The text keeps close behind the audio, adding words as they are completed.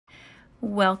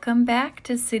Welcome back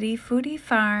to City Foodie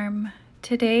Farm.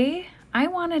 Today I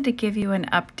wanted to give you an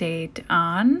update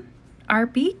on our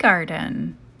bee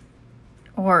garden,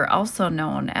 or also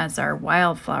known as our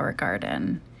wildflower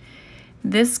garden.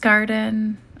 This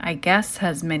garden, I guess,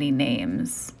 has many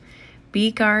names: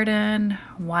 bee garden,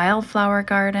 wildflower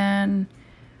garden,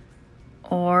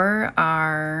 or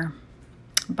our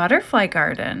butterfly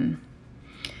garden.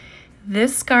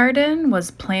 This garden was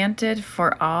planted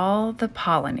for all the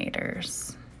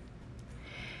pollinators.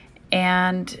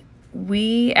 And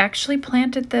we actually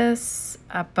planted this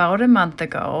about a month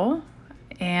ago,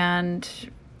 and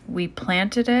we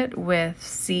planted it with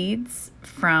seeds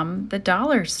from the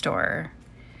dollar store.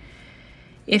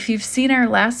 If you've seen our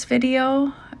last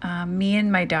video, me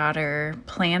and my daughter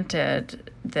planted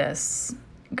this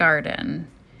garden,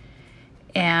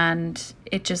 and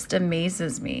it just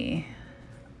amazes me.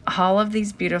 All of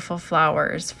these beautiful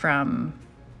flowers from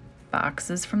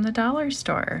boxes from the dollar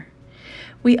store.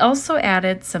 We also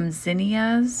added some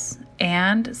zinnias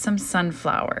and some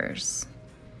sunflowers.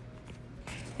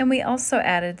 And we also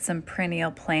added some perennial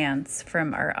plants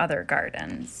from our other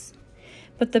gardens.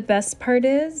 But the best part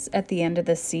is, at the end of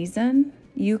the season,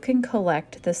 you can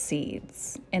collect the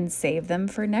seeds and save them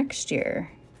for next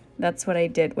year. That's what I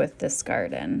did with this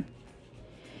garden.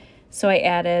 So I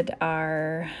added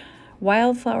our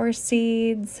wildflower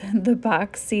seeds, the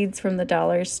box seeds from the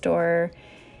dollar store,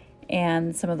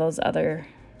 and some of those other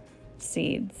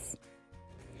seeds.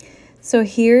 So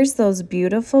here's those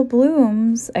beautiful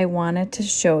blooms I wanted to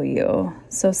show you.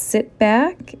 So sit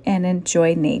back and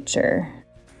enjoy nature.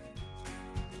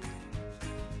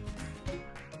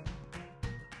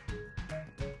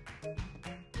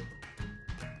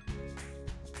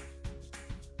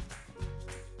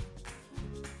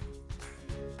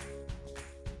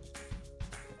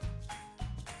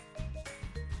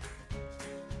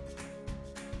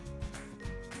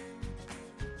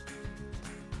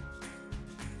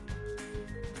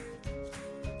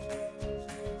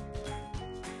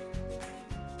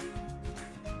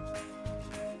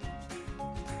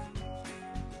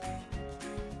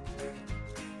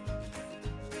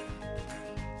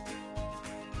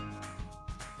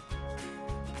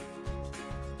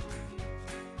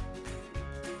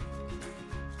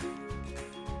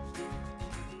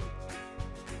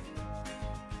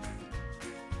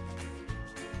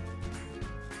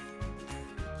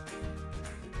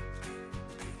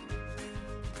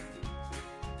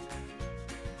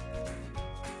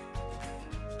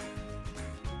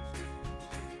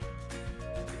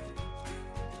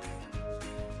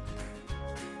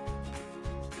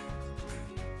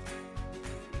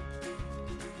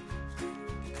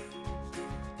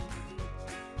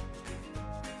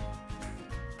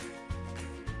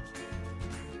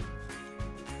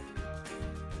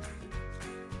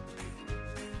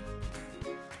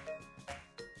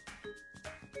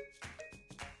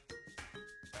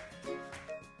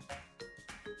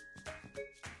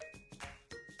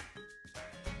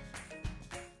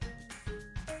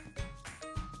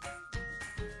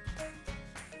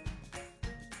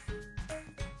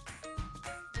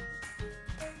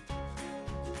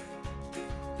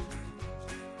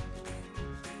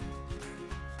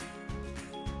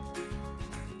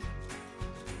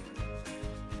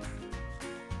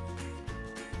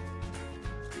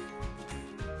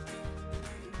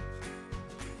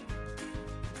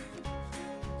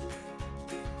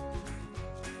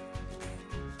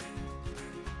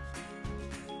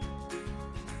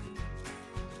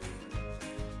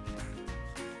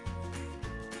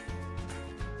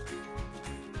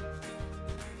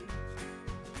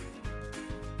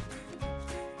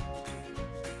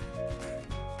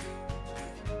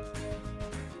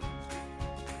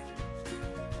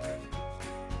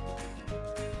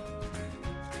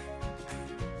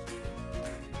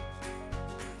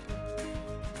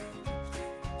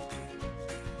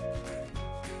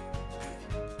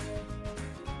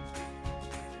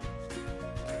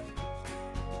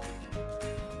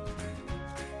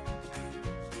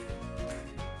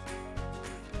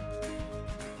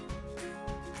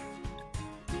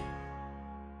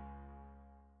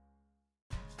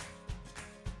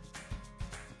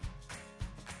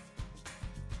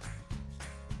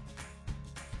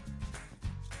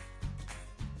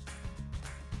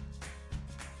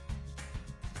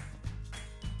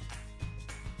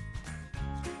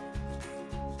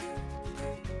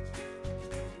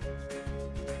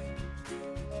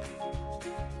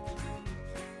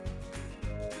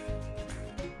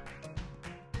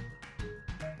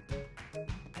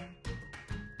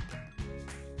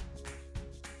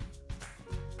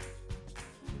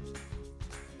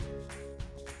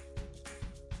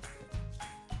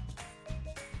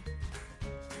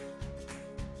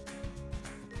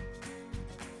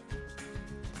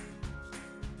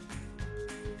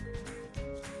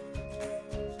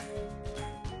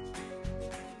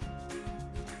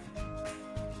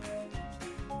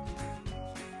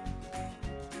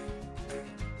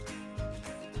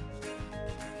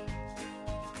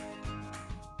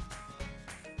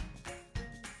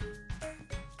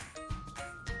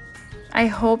 I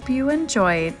hope you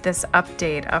enjoyed this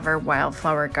update of our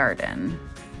wildflower garden.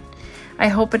 I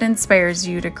hope it inspires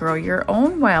you to grow your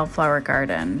own wildflower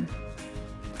garden.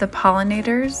 The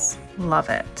pollinators love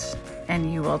it,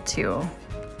 and you will too.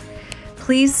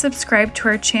 Please subscribe to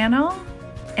our channel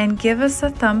and give us a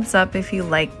thumbs up if you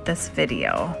liked this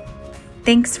video.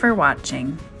 Thanks for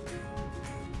watching.